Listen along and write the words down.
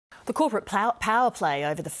The corporate power play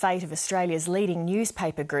over the fate of Australia's leading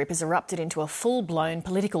newspaper group has erupted into a full-blown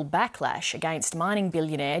political backlash against mining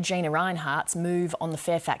billionaire Gina Rinehart's move on the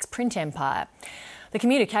Fairfax print empire. The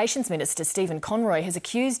Communications Minister Stephen Conroy has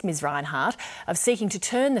accused Ms Rinehart of seeking to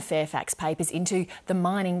turn the Fairfax papers into the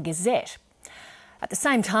Mining Gazette. At the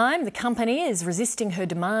same time, the company is resisting her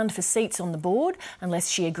demand for seats on the board unless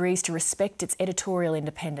she agrees to respect its editorial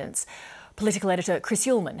independence. Political editor Chris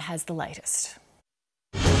Ullman has the latest.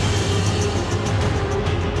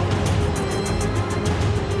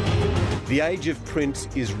 The age of print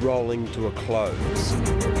is rolling to a close.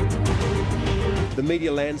 The media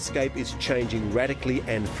landscape is changing radically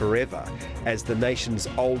and forever as the nation's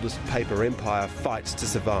oldest paper empire fights to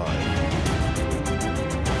survive.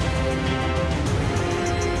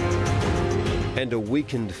 And a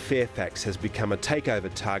weakened Fairfax has become a takeover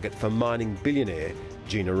target for mining billionaire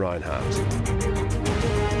Gina Rinehart.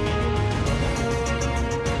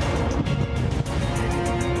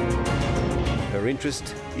 Her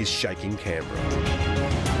interest is shaking Canberra.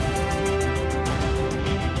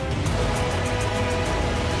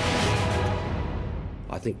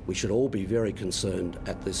 I think we should all be very concerned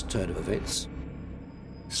at this turn of events.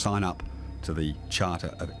 Sign up to the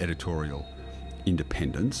Charter of Editorial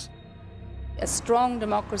Independence. A strong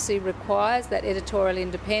democracy requires that editorial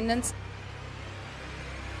independence.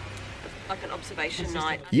 Like an observation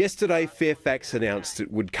night. Yesterday, Fairfax announced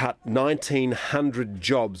it would cut 1,900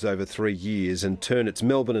 jobs over 3 years and turn its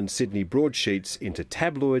Melbourne and Sydney broadsheets into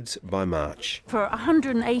tabloids by March. For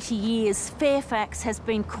 180 years, Fairfax has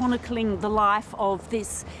been chronicling the life of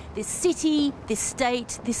this city, this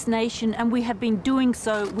state, this nation, and we have been doing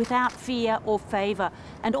so without fear or favour.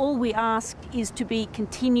 And all we ask is to be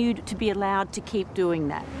continued, to be allowed to keep doing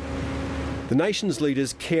that. The nation's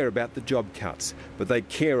leaders care about the job cuts, but they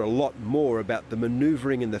care a lot more about the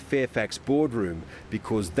manoeuvring in the Fairfax boardroom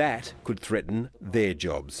because that could threaten their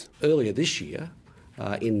jobs. Earlier this year,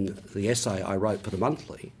 in the essay I wrote for the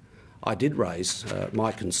Monthly, I did raise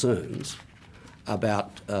my concerns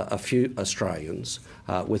about a few Australians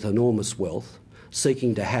with enormous wealth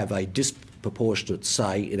seeking to have a disproportionate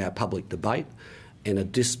say in our public debate and a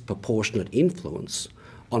disproportionate influence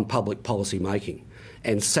on public policy making.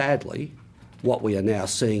 And sadly, what we are now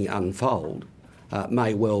seeing unfold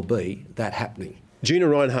may well be that happening. Gina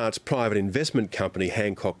Rinehart's private investment company,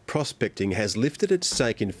 Hancock Prospecting, has lifted its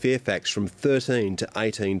stake in Fairfax from 13 to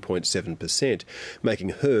 18.7%, making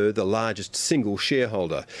her the largest single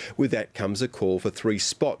shareholder. With that comes a call for 3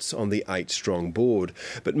 spots on the 8-strong board.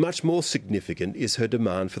 But much more significant is her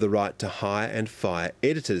demand for the right to hire and fire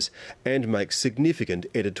editors and make significant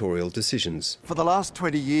editorial decisions. For the last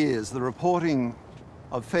 20 years, the reporting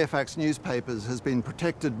of Fairfax newspapers has been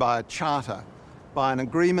protected by a charter, by an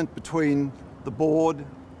agreement between the board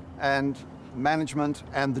and management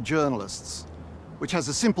and the journalists, which has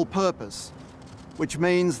a simple purpose, which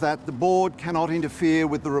means that the board cannot interfere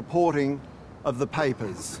with the reporting of the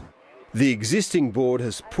papers. The existing board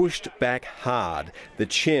has pushed back hard. The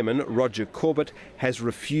chairman, Roger Corbett, has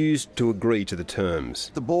refused to agree to the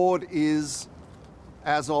terms. The board is,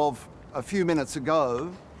 as of a few minutes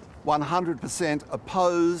ago, 100%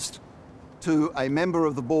 opposed to a member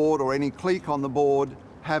of the board or any clique on the board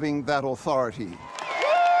having that authority.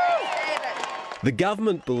 The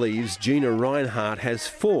government believes Gina Rinehart has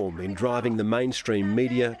form in driving the mainstream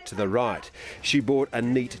media to the right. She bought a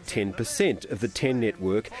neat 10% of the 10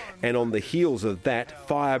 network, and on the heels of that,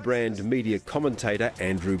 firebrand media commentator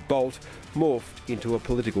Andrew Bolt morphed into a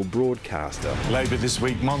political broadcaster. Labor this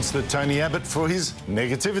week monstered Tony Abbott for his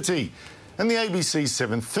negativity, and the ABC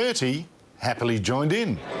 7:30 happily joined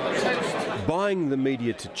in. Buying the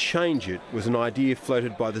media to change it was an idea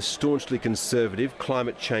floated by the staunchly conservative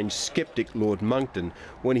climate change sceptic Lord Monckton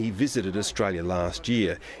when he visited Australia last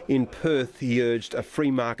year. In Perth, he urged a free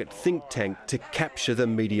market think tank to capture the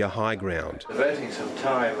media high ground. Devoting some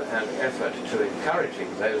time and effort to encouraging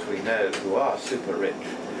those we know who are super rich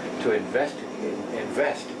to invest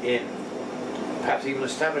in perhaps even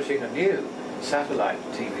establishing a new satellite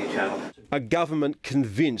TV channel. A government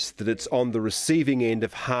convinced that it's on the receiving end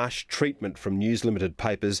of harsh treatment from News Limited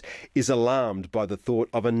papers is alarmed by the thought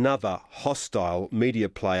of another hostile media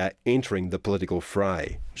player entering the political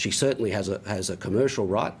fray. She certainly has a commercial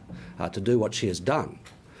right to do what she has done,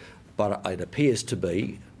 but it appears to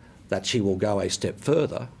be that she will go a step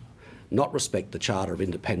further, not respect the Charter of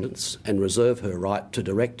Independence and reserve her right to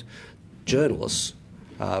direct journalists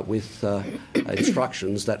with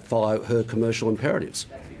instructions that follow her commercial imperatives.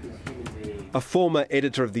 A former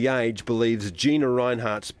editor of The Age believes Gina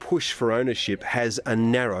Rinehart's push for ownership has a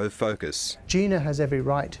narrow focus. Gina has every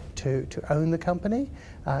right to own the company.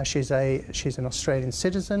 She's an Australian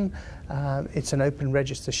citizen. It's an open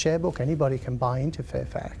register share book. Anybody can buy into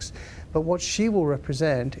Fairfax. But what she will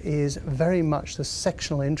represent is very much the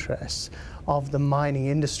sectional interests of the mining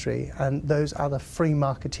industry and those other free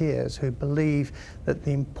marketeers who believe that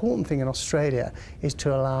the important thing in Australia is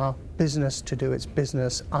to allow business to do its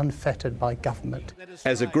business unfettered by government.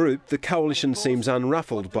 As a group, the coalition seems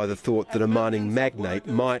unruffled by the thought that a mining magnate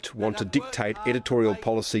might want to dictate editorial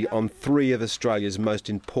policy on 3 of Australia's most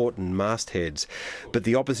important mastheads. But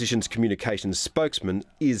the opposition's communications spokesman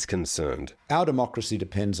is concerned. Our democracy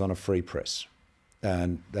depends on a free press,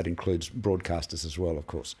 and that includes broadcasters as well, of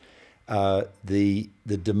course. The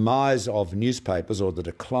demise of newspapers, or the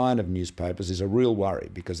decline of newspapers, is a real worry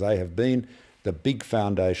because they have been the big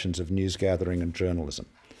foundations of news gathering and journalism.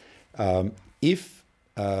 If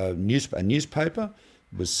a newspaper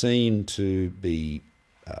was seen to be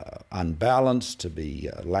unbalanced, to be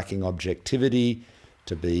lacking objectivity,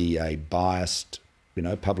 to be a biased,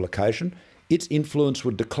 publication, its influence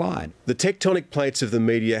would decline. The tectonic plates of the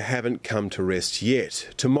media haven't come to rest yet.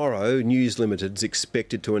 Tomorrow, News Limited's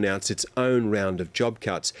expected to announce its own round of job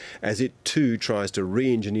cuts as it too tries to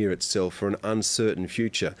re-engineer itself for an uncertain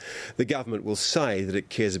future. The government will say that it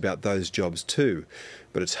cares about those jobs too,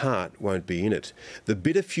 but its heart won't be in it. The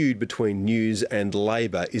bitter feud between News and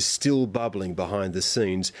Labor is still bubbling behind the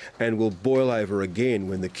scenes and will boil over again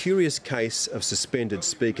when the curious case of suspended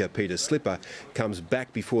Speaker Peter Slipper comes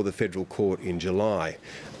back before the federal court in July.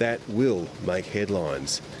 That will make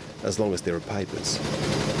headlines, as long as there are papers.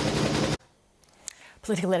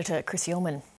 Political editor Chris Yeoman.